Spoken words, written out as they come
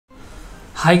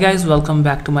Hi guys, welcome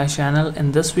back to my channel.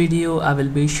 In this video I will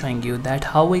be showing you that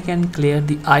how we can clear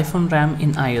the iPhone RAM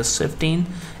in iOS 15,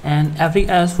 and every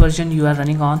iOS version you are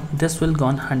running on, this will go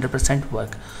on 100%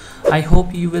 work. I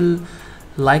hope you will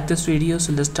like this video,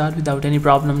 so let's start without any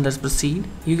problem. Let's proceed.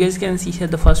 You guys can see here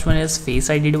the first one is Face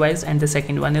ID device and the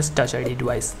second one is Touch ID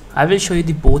device. I will show you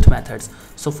the both methods.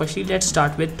 So firstly let's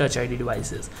start with Touch ID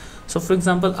devices. So for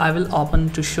example, I will open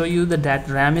to show you that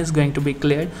RAM is going to be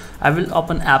cleared. I will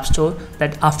open App Store.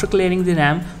 That after clearing the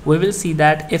RAM, we will see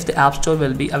that if the App Store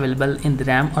will be available in the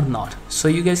RAM or not. So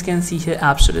you guys can see here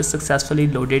App Store is successfully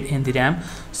loaded in the RAM.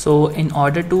 So in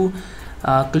order to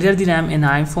clear the RAM in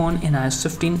iPhone in iOS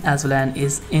 15 as well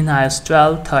as in iOS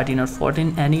 12, 13 or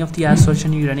 14, any of the iOS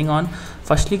version you're running on,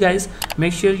 firstly guys,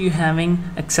 make sure you're having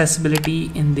accessibility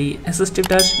in the assistive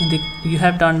touch. You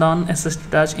have turned on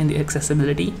assistive touch in the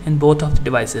accessibility in both of the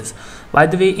devices. By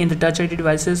the way, in the Touch ID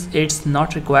devices it's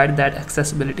not required that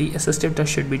accessibility assistive touch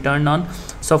should be turned on.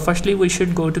 So firstly we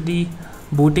should go to the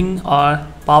booting or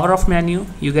power off menu.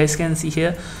 You guys can see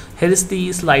here is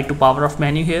the slide to power off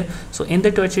menu here. So in the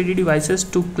Touch ID devices,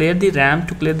 to clear the RAM,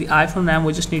 to clear the iPhone RAM,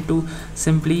 we just need to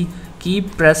simply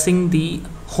keep pressing the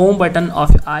home button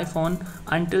of your iPhone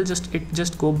until it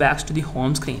just go back to the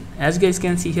home screen. As you guys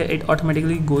can see here, it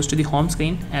automatically goes to the home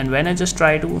screen, and when I just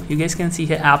try to, you guys can see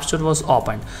here App Store was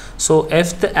opened. So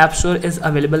if the App Store is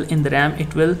available in the RAM,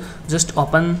 it will just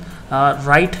open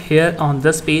right here on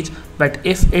this page, but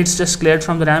if it's just cleared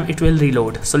from the RAM, it will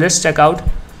reload. So let's check out.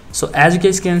 So as you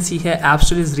guys can see here, App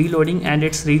Store is reloading and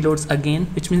it reloads again,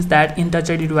 which means that in Touch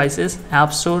ID devices,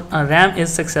 App Store RAM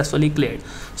is successfully cleared.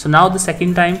 So now the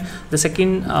second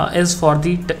is for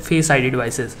the Face ID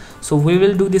devices. So we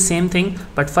will do the same thing,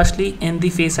 but firstly in the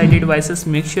Face ID devices,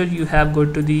 make sure you have go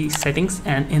to the settings,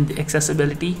 and in the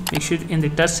accessibility, make sure in the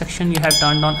touch section you have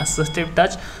turned on assistive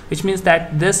touch, which means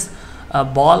that this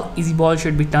easy ball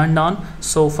should be turned on.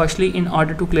 So firstly, in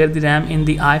order to clear the RAM in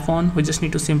the iPhone, we just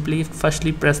need to simply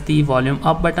firstly press the volume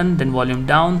up button, then volume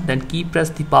down, then press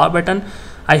the power button.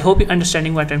 I hope you're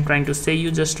understanding what I'm trying to say. You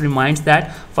just reminds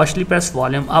that firstly press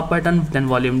volume up button, then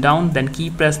volume down, then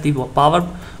press the power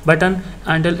button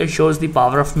until it shows the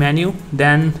power off menu.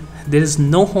 Then there is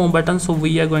no home button, so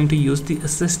we are going to use the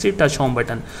assistive touch home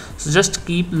button. So just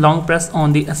keep long press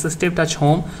on the assistive touch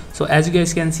home. So as you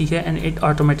guys can see here, and it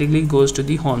automatically goes to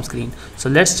the home screen. So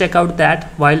let's check out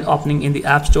that while opening in the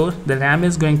App Store, the RAM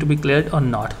is going to be cleared or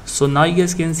not. So now you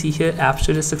guys can see here App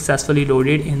Store is successfully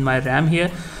loaded in my RAM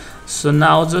here. So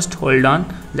now just hold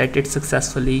on, let it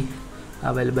successfully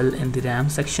available in the RAM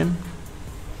section.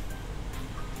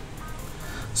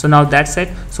 So now that's it.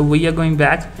 So we are going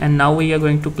back, and now we are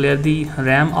going to clear the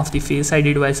RAM of the Face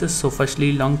ID devices. So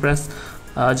firstly long press,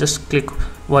 just click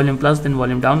volume plus, then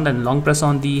volume down, then long press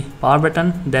on the power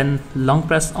button, then long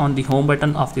press on the home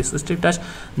button of the assistive touch.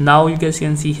 Now you guys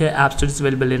can see here App Store is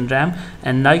available in RAM,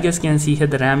 and now you guys can see here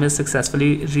the RAM is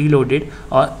successfully reloaded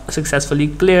or successfully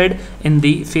cleared in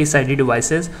the Face ID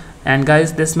devices. And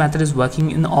guys, this method is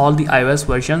working in all the iOS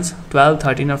versions 12,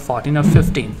 13 or 14 or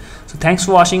 15. So thanks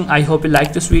for watching. I hope you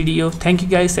like this video. Thank you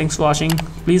guys, thanks for watching.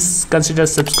 Please consider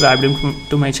subscribing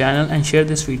to my channel and share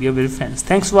this video with your friends.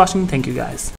 Thanks for watching. Thank you guys.